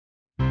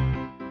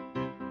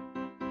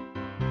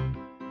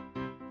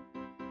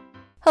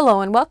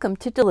Hello and welcome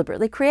to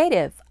Deliberately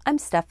Creative. I'm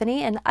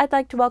Stephanie and I'd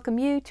like to welcome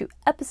you to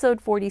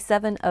episode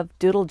 47 of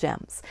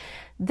Doodlegems.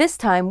 This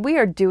time we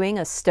are doing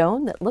a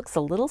stone that looks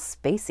a little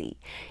spacey.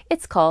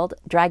 It's called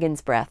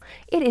Dragon's Breath.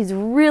 It is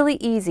really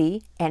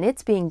easy and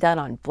it's being done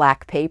on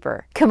black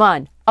paper. Come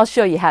on, I'll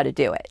show you how to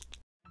do it.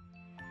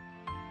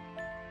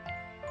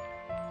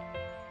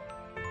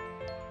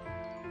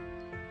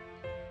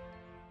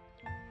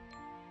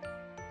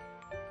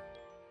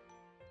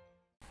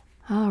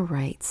 All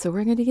right, so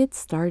we're going to get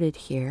started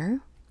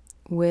here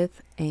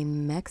with a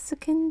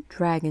Mexican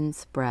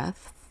Dragon's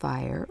Breath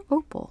Fire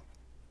Opal,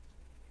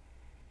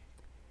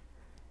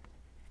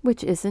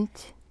 which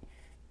isn't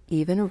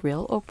even a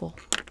real opal.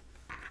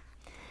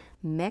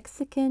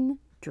 Mexican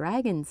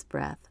Dragon's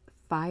Breath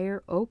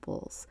Fire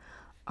Opals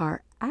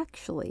are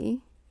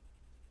actually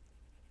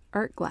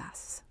art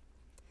glass,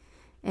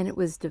 and it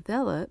was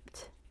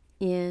developed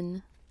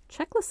in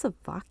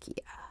Czechoslovakia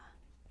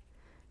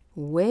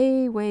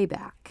way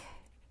back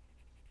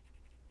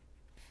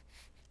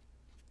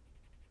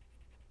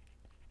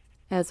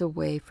as a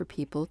way for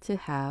people to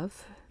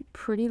have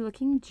pretty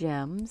looking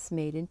gems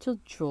made into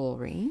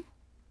jewelry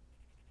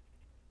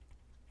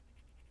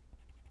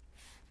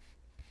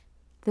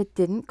that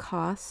didn't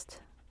cost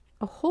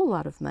a whole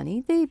lot of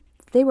money.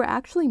 They were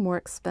actually more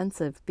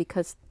expensive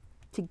because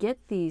to get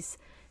these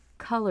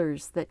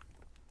colors that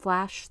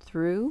flash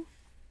through,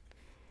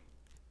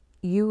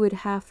 you would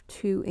have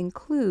to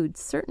include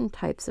certain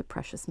types of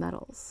precious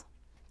metals.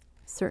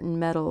 Certain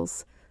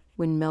metals,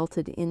 when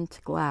melted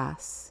into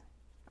glass,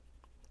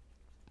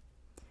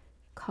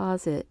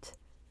 cause it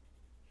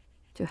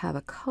to have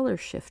a color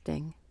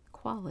shifting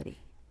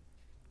quality.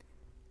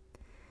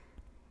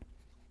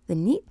 The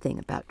neat thing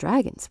about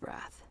Dragon's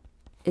Breath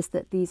is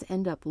that these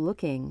end up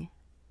looking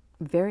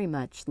very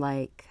much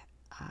like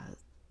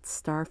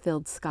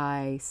star-filled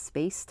sky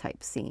space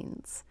type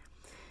scenes.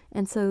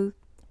 And so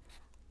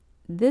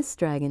this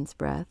Dragon's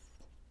Breath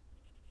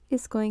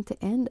is going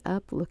to end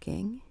up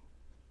looking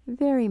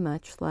very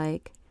much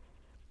like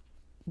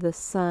the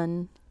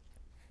sun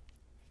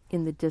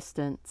in the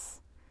distance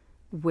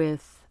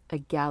with a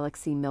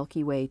galaxy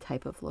Milky Way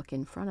type of look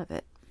in front of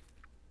it.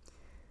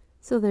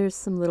 So there's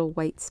some little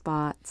white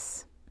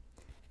spots,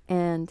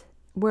 and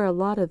where a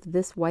lot of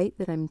this white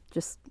that I'm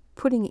just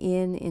putting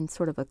in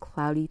sort of a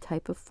cloudy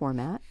type of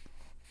format,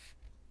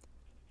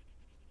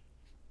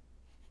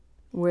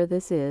 where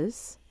this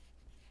is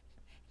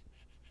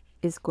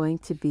going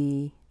to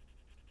be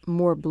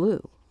more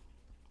blue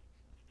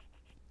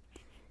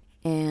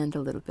and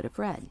a little bit of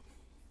red.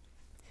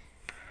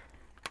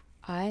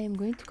 I am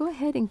going to go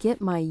ahead and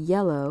get my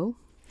yellow,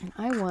 and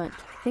I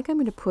think I'm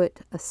going to put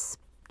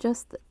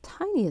just the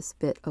tiniest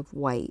bit of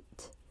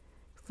white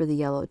for the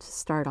yellow to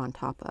start on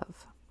top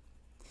of.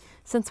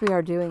 Since we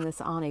are doing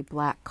this on a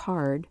black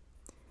card,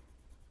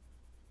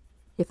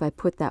 if I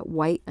put that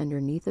white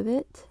underneath of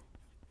it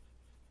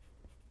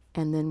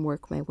and then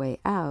work my way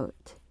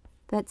out,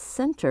 that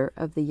center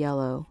of the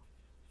yellow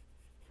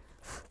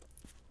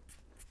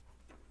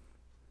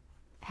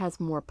has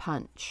more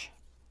punch.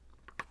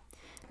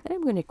 Then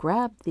I'm going to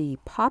grab the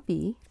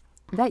poppy.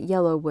 That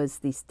yellow was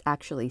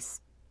actually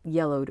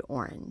yellowed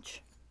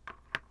orange.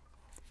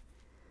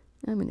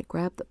 I'm going to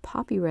grab the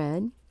poppy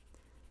red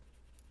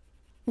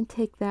and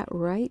take that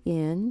right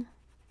in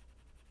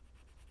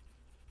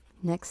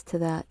next to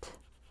that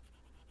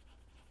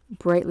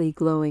brightly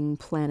glowing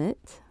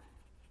planet.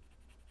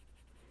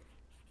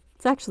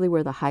 It's actually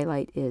where the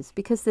highlight is,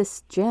 because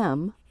this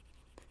gem,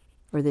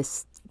 or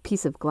this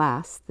piece of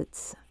glass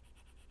that's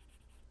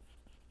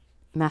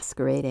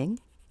masquerading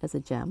as a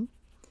gem,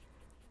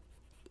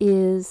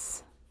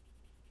 is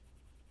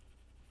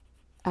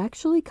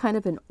actually kind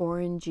of an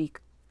orangey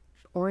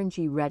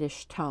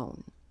reddish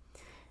tone,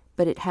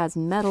 but it has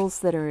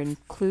metals that are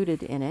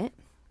included in it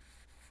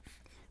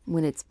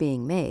when it's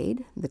being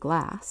made, the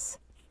glass,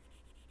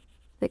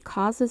 that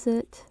causes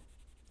it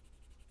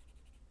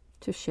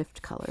to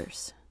shift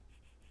colors.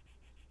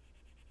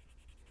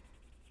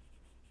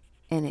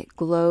 And it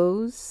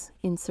glows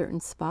in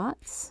certain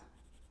spots,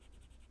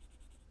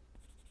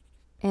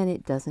 and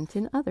it doesn't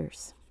in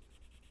others.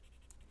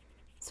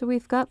 So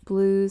we've got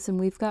blues, and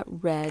we've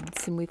got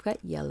reds, and we've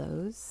got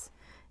yellows,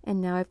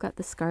 and now I've got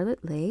the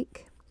Scarlet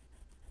Lake.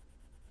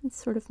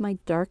 It's sort of my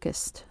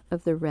darkest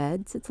of the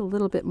reds. It's a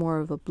little bit more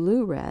of a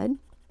blue red,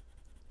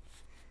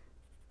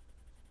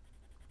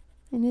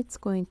 and it's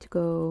going to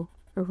go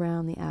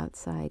around the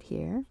outside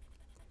here.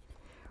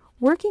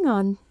 Working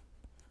on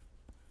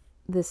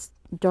this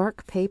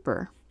dark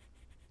paper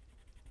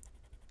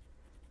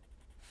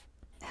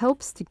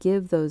helps to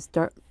give those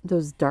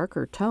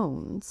darker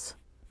tones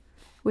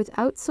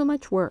without so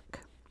much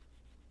work.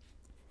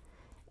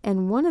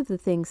 And one of the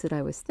things that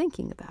I was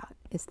thinking about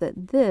is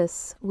that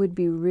this would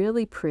be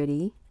really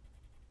pretty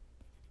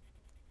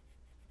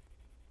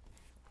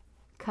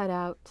cut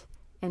out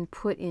and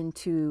put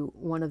into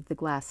one of the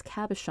glass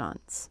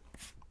cabochons.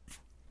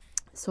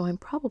 So I'm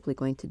probably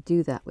going to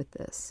do that with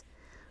this,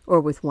 or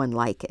with one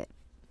like it,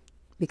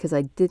 because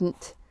I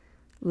didn't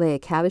lay a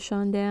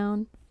cabochon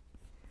down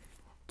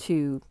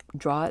to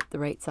draw it the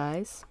right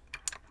size.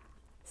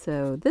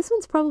 So this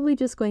one's probably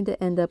just going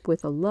to end up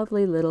with a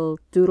lovely little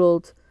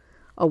doodled,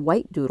 a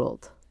white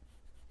doodled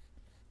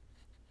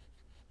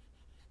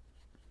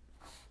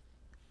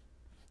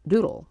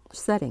doodle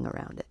setting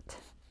around it.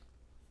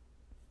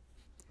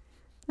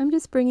 I'm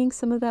just bringing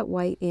some of that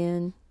white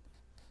in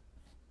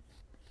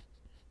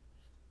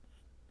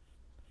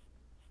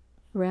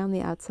around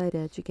the outside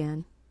edge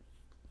again.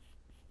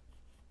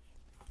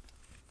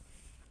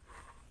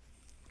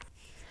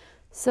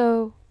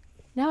 So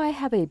now I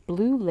have a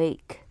blue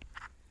lake,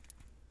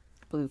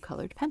 blue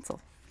colored pencil.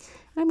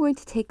 I'm going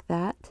to take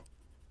that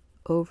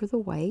over the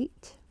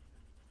white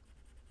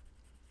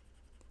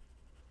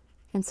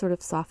and sort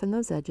of soften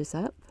those edges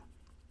up.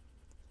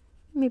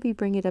 Maybe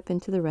bring it up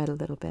into the red a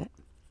little bit.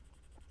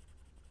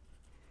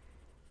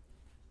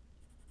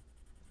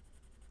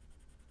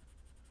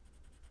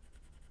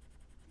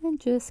 And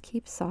just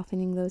keep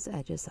softening those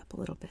edges up a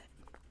little bit.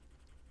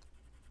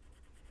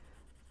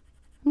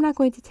 I'm not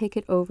going to take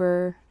it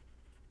over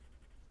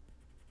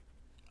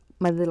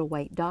my little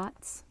white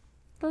dots.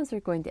 Those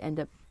are going to end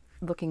up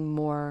looking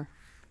more,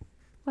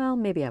 well,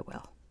 maybe I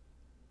will.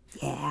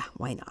 Yeah,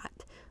 why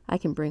not? I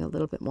can bring a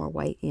little bit more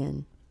white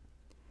in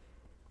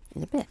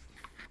a bit.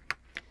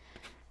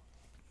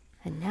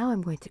 And now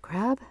I'm going to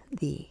grab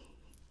the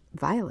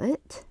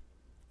violet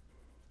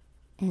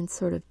and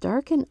sort of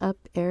darken up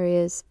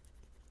areas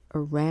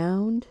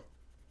around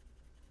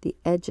the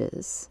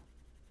edges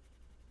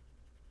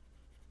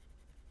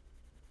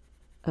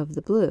of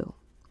the blue.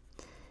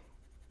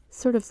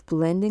 Sort of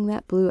blending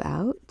that blue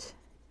out,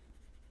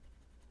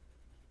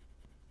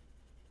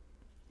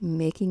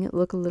 making it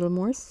look a little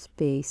more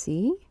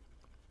spacey.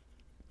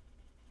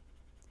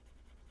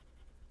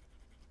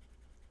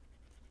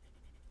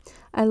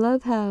 I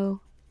love how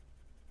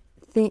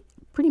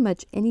pretty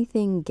much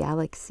anything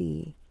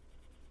galaxy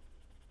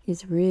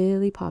is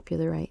really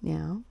popular right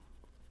now.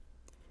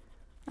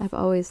 I've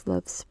always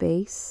loved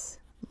space,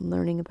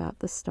 learning about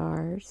the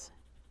stars.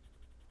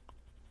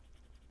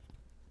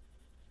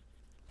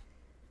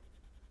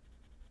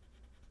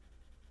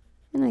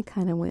 And I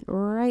kind of went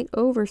right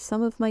over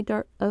some of my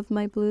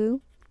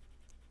blue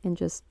and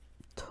just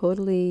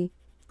totally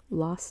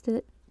lost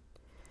it.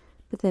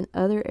 But then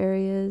other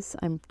areas,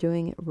 I'm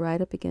doing it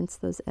right up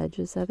against those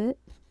edges of it.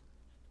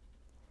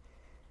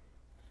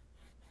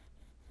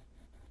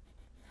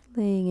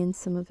 Laying in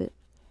some of it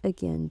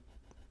again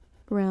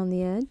around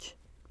the edge,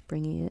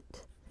 bringing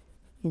it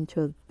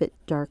into a bit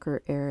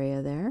darker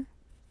area there.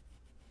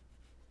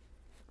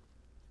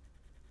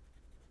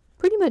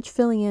 Pretty much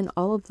filling in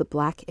all of the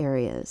black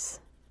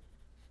areas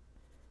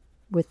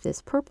with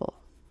this purple.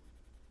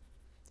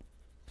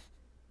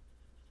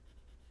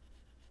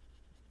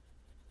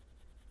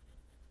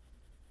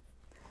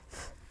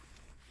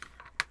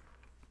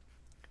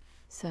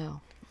 So, let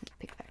me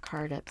pick that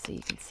card up so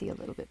you can see a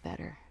little bit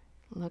better.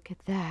 Look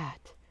at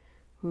that.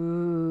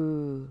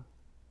 Ooh.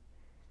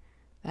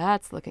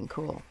 That's looking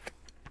cool.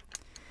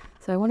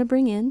 So I want to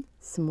bring in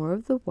some more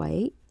of the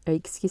white, or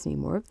excuse me,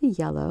 more of the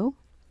yellow,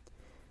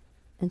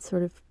 and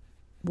sort of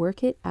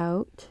work it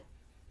out.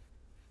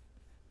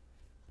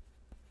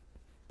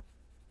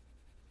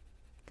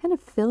 Kind of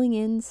filling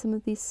in some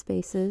of these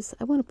spaces.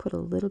 I want to put a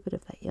little bit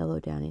of that yellow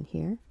down in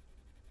here.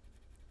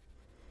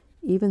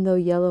 Even though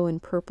yellow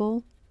and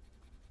purple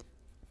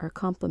are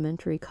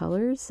complementary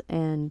colors,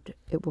 and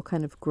it will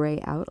kind of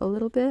gray out a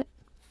little bit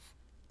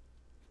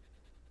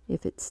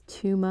if it's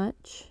too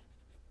much.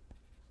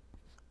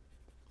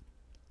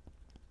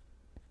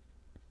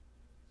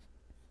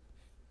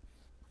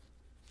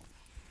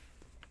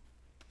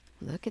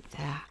 Look at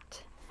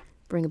that.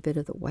 Bring a bit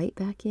of the white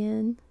back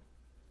in,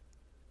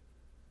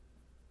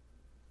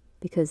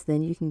 because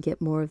then you can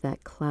get more of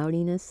that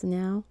cloudiness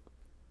now,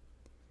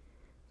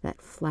 that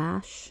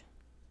flash.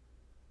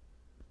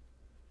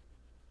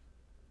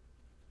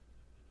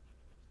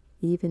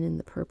 Even in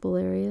the purple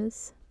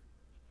areas,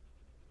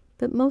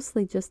 but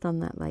mostly just on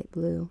that light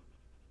blue.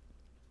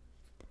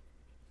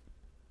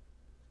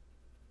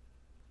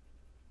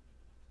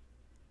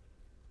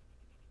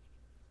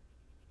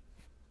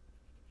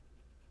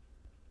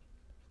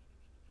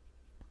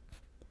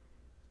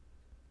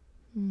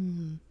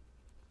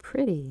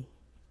 Pretty.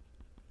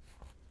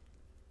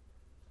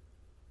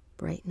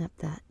 Brighten up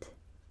that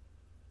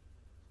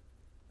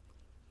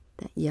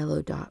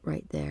yellow dot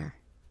right there.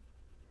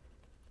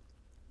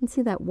 And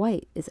see, that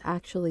white is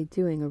actually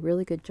doing a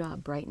really good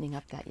job brightening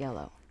up that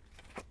yellow.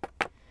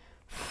 So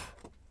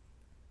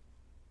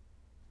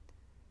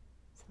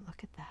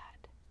look at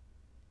that.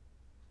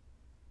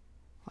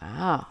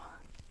 Wow.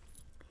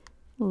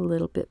 A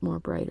little bit more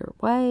brighter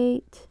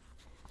white.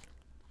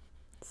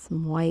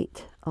 Some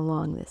white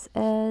along this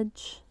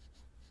edge.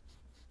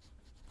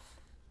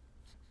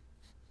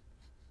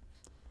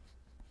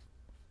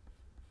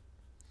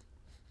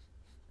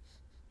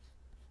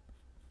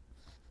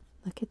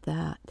 Look at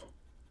that.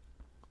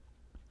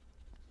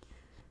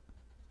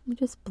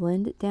 Just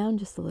blend it down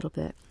just a little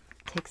bit.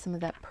 Take some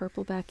of that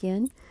purple back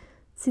in.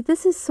 See,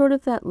 this is sort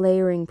of that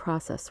layering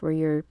process where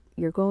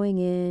you're going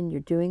in, you're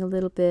doing a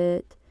little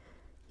bit,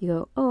 you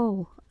go,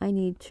 oh, I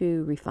need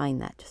to refine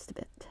that just a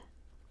bit.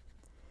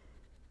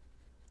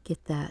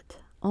 Get that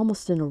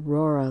almost an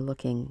aurora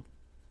looking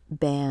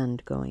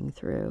band going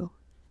through.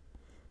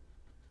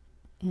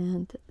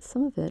 And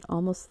some of it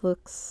almost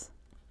looks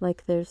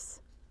like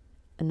there's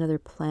another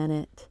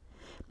planet.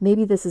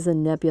 Maybe this is a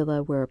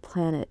nebula where a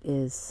planet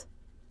is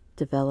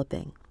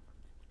developing.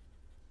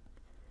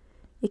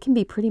 It can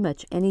be pretty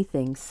much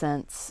anything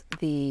since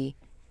it's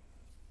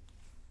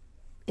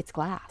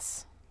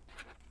glass.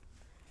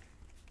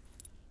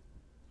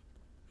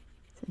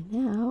 So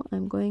now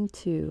I'm going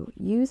to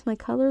use my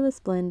colorless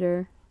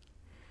blender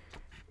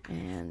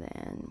and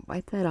then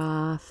wipe that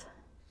off.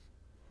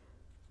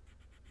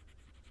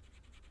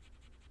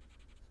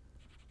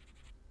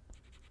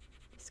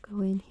 Just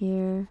go in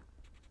here,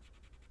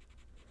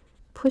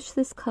 push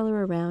this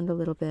color around a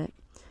little bit.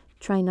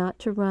 Try not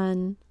to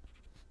run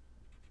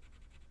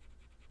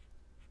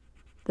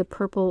the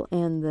purple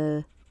and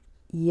the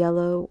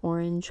yellow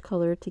orange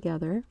color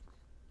together.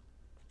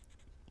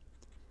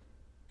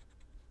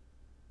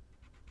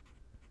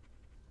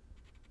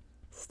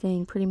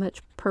 Staying pretty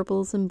much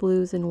purples and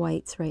blues and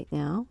whites right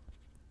now.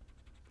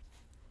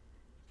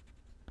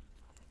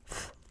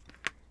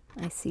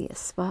 I see a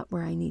spot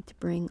where I need to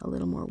bring a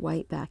little more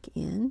white back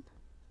in.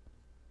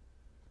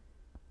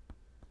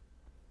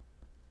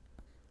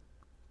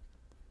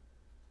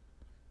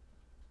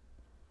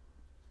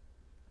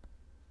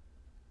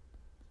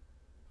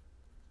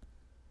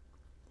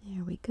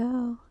 There we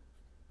go.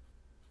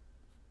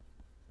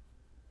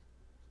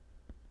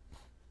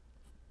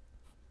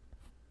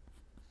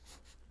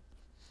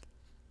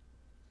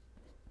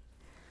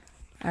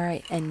 All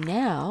right, and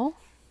now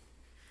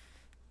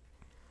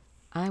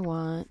I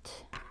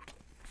want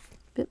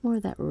a bit more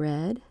of that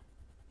red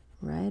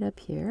right up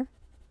here.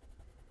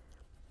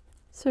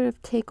 Sort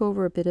of take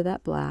over a bit of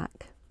that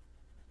black.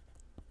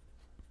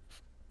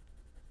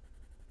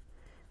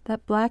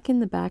 That black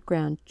in the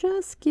background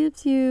just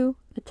gives you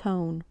a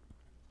tone.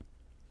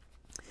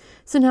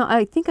 So now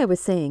I think I was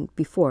saying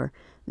before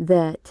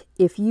that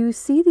if you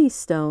see these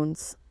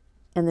stones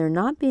and they're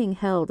not being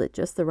held at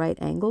just the right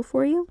angle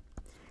for you,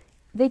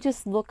 they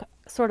just look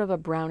sort of a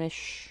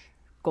brownish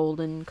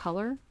golden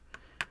color.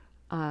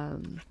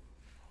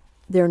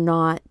 They're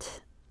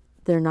not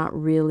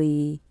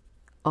really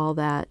all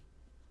that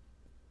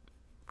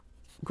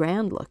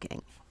grand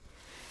looking.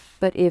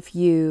 But if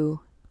you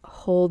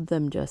hold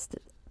them just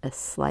at a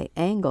slight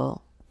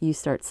angle, you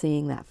start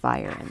seeing that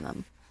fire in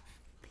them.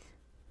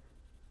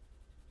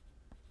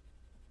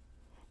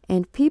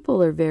 And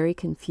people are very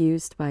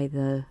confused by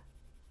the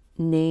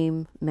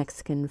name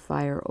Mexican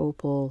Fire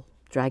Opal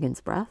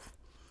Dragon's Breath,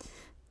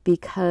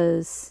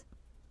 because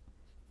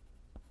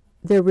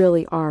there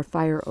really are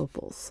fire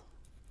opals.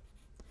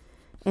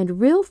 And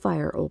real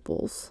fire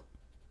opals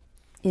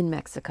in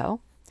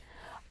Mexico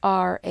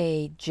are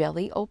a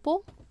jelly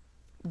opal.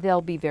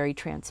 They'll be very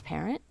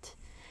transparent.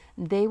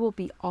 They will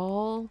be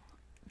all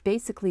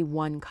basically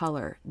one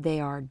color. They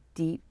are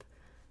deep,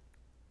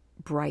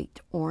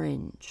 bright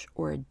orange,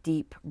 or a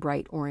deep,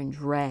 bright orange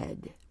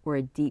red, or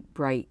a deep,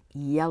 bright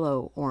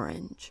yellow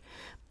orange.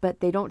 But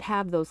they don't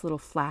have those little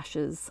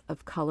flashes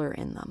of color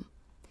in them.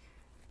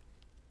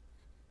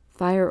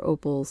 Fire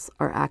opals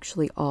are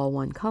actually all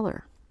one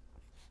color.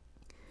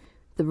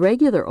 The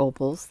regular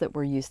opals that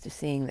we're used to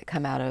seeing that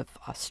come out of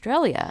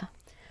Australia,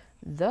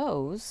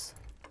 those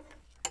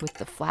with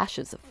the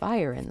flashes of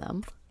fire in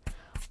them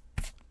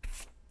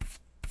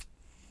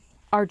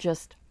are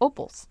just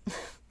opals.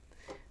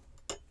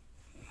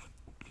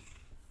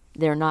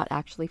 They're not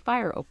actually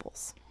fire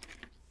opals.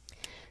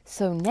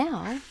 So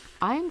now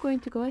I'm going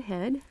to go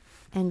ahead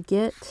and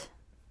get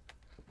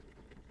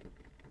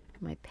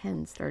my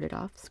pen started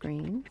off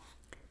screen.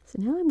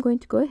 So now I'm going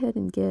to go ahead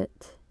and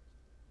get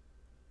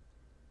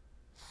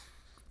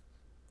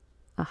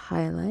a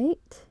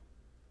highlight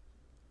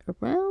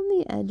around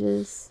the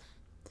edges,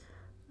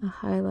 a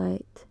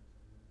highlight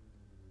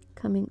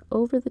coming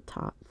over the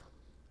top.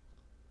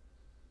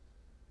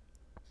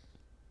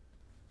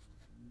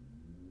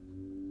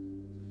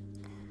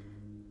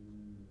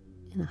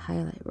 And a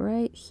highlight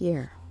right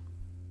here.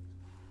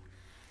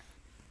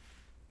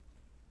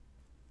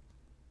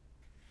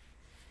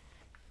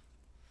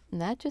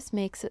 And that just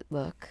makes it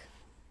look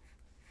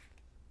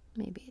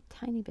maybe a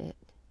tiny bit,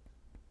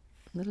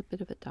 a little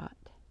bit of a dot.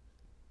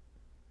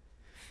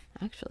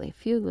 Actually, a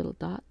few little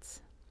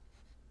dots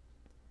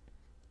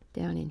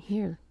down in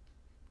here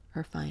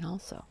are fine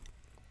also.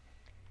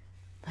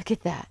 Look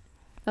at that.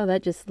 Oh,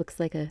 that just looks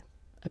like a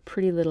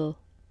pretty little,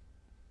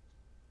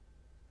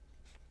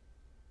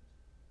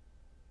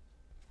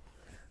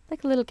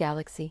 like a little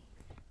galaxy.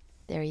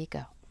 There you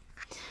go.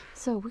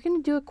 So we're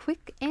going to do a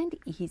quick and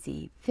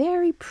easy,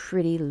 very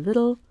pretty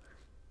little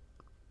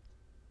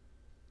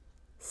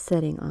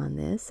setting on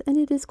this, and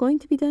it is going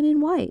to be done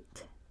in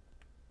white.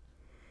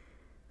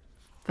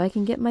 If I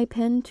can get my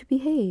pen to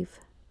behave.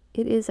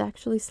 It is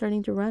actually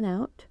starting to run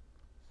out.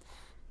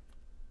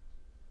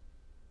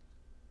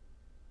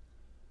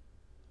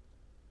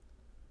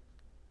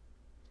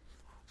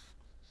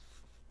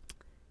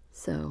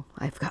 So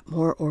I've got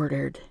more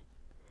ordered.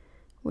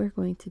 We're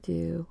going to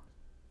do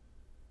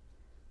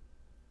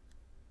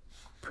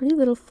pretty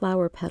little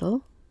flower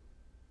petal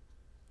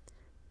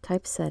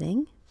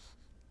typesetting.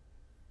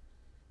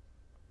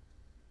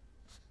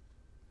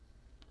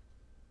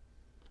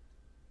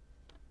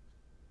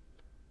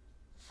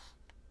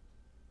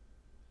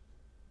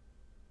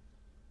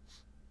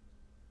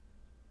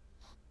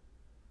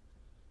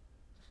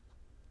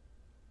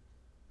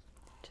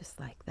 Just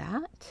like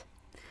that.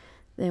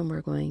 Then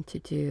we're going to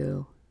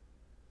do,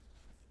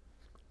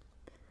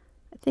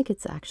 I think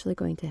it's actually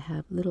going to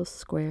have little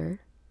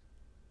square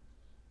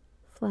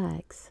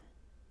flags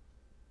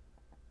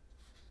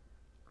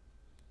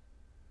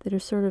that are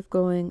sort of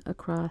going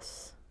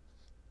across.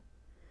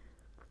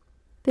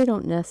 They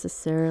don't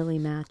necessarily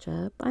match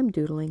up. I'm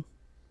doodling.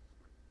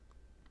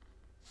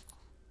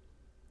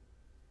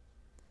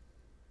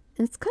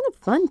 And it's kind of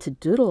fun to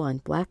doodle on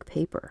black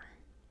paper.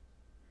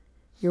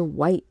 Your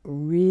white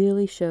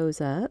really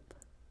shows up.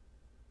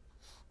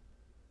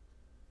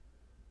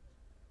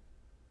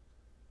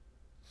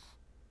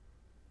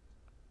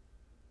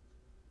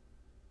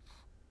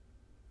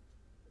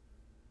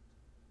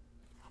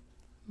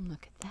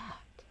 Look at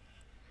that.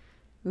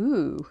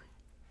 Ooh.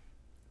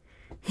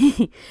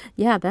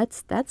 Yeah,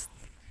 that's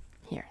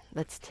here.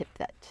 Let's tip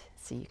that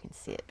so you can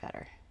see it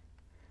better.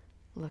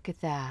 Look at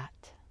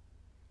that.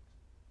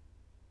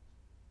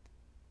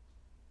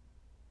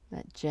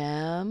 That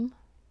gem.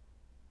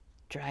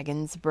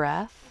 Dragon's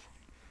breath.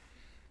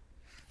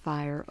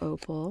 Fire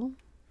opal.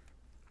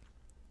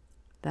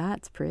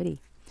 That's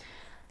pretty.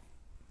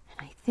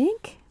 And I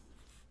think,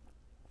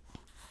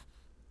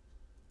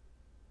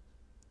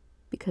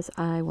 because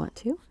I want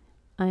to,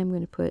 I'm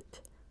going to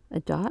put a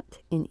dot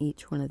in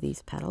each one of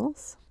these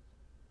petals.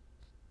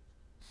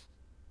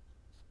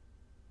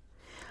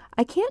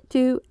 I can't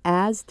do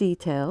as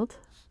detailed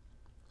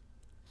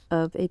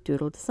of a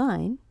doodle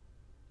design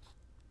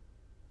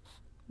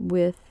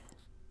with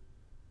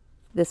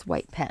this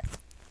white pen.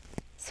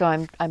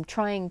 So I'm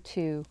trying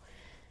to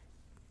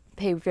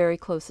pay very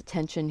close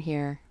attention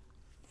here.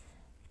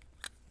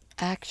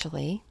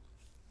 Actually,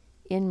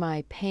 in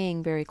my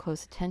paying very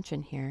close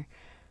attention here,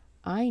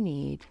 I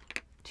need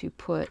to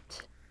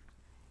put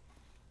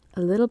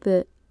a little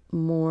bit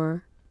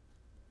more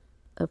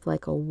of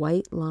like a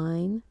white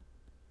line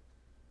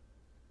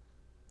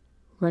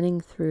running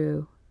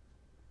through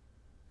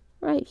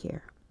right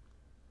here.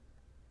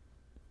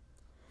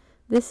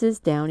 This is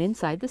down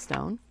inside the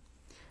stone,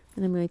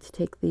 and I'm going to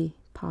take the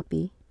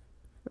poppy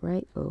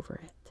right over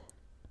it.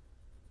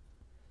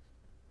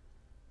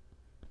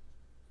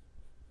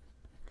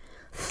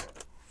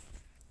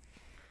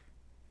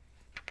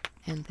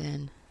 And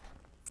then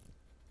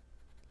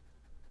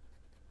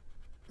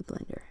the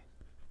blender.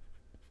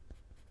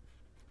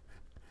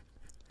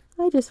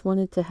 I just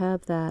wanted to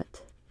have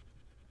that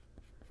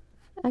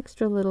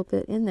extra little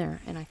bit in there,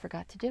 and I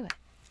forgot to do it.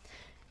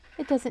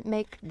 It doesn't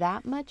make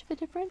that much of a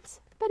difference,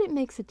 but it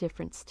makes a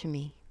difference to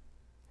me.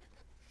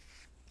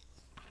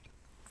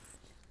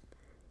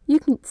 You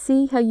can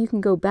see how you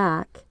can go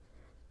back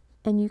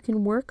and you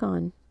can work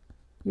on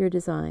your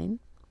design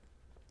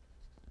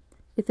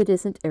if it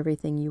isn't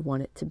everything you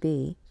want it to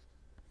be.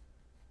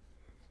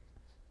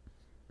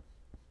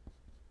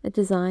 A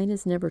design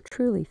is never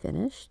truly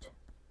finished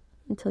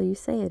until you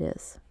say it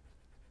is.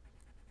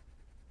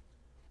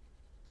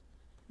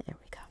 There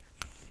we go.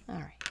 All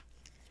right.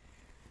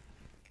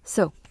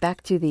 So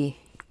back to the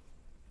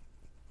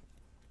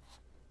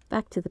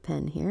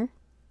pen here.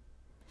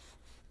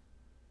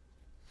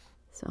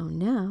 So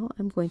now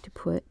I'm going to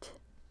put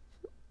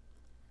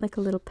like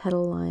a little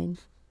petal line,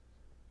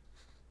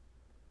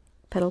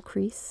 petal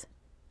crease.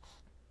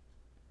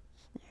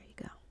 There you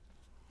go.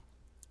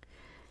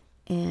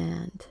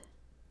 And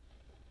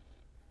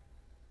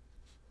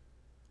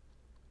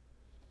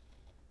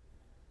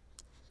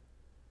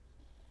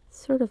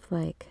sort of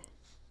like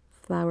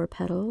flower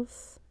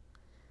petals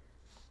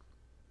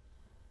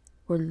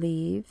or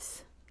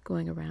leaves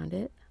going around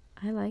it.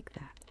 I like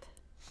that.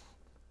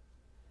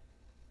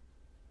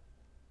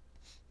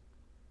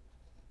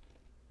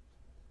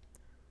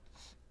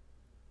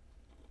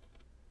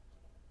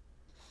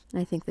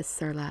 I think this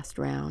is our last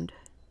round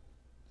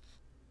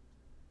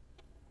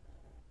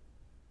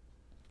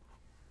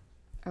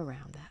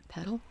around that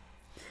petal,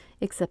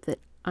 except that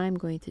I'm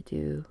going to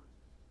do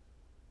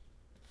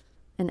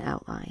an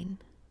outline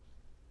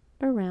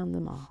around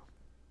them all.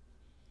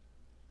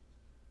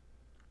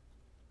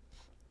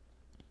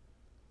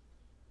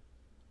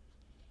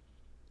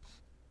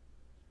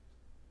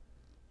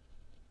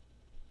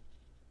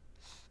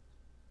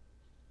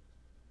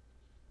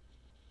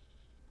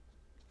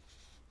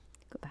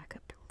 Go back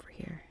up to over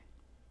here.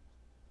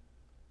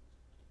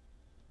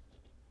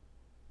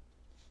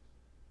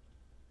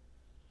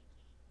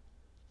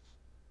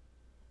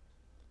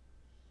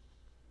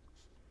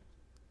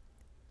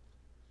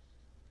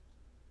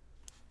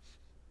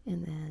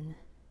 And then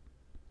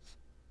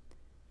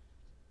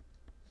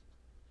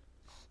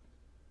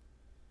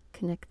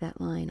connect that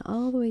line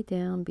all the way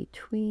down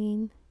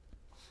between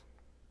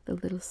the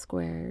little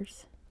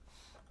squares.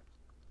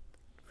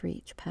 for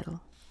each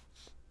petal.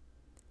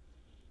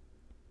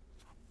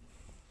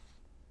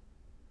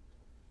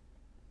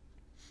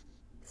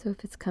 So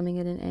if it's coming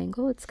at an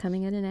angle, it's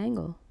coming at an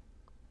angle.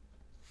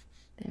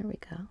 There we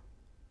go.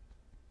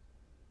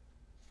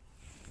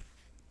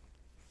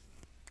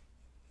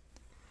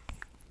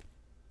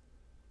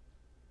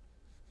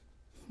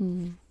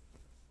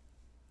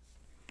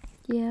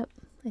 Yep,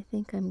 I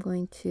think I'm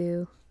going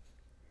to,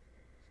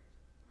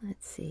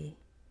 let's see,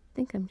 I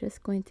think I'm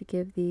just going to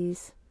give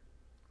these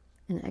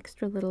an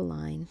extra little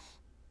line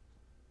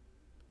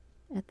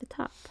at the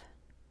top,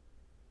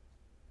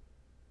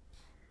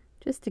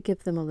 just to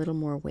give them a little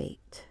more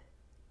weight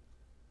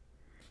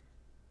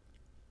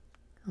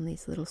on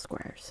these little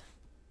squares.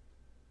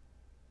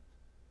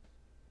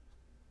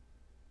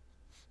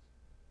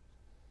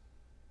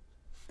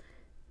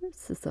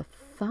 This is a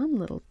fun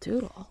little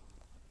doodle.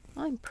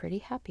 I'm pretty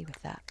happy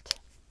with that.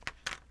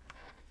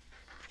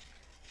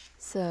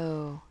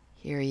 So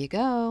here you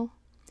go.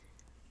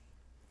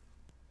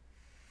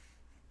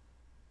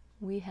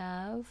 We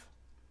have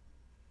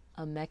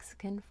a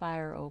Mexican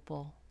fire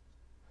opal,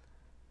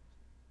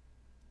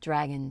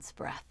 dragon's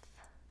breath,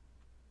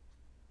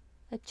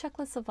 a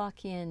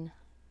Czechoslovakian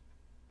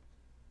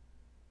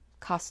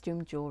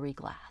costume jewelry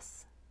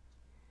glass.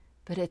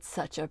 But it's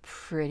such a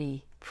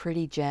pretty,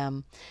 pretty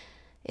gem.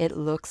 It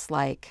looks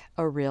like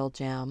a real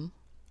gem,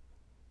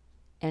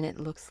 and it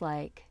looks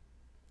like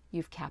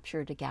you've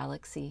captured a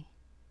galaxy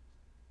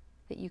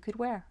that you could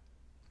wear.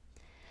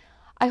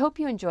 I hope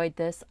you enjoyed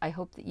this. I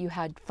hope that you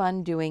had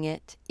fun doing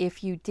it.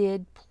 If you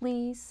did,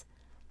 please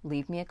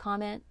leave me a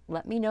comment.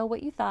 Let me know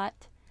what you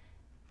thought.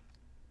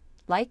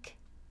 Like,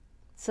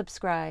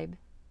 subscribe,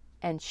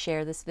 and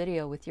share this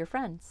video with your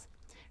friends.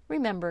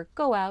 Remember,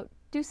 go out,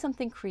 do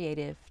something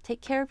creative,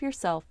 take care of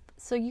yourself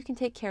so you can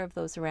take care of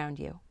those around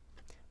you.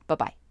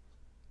 Bye-bye.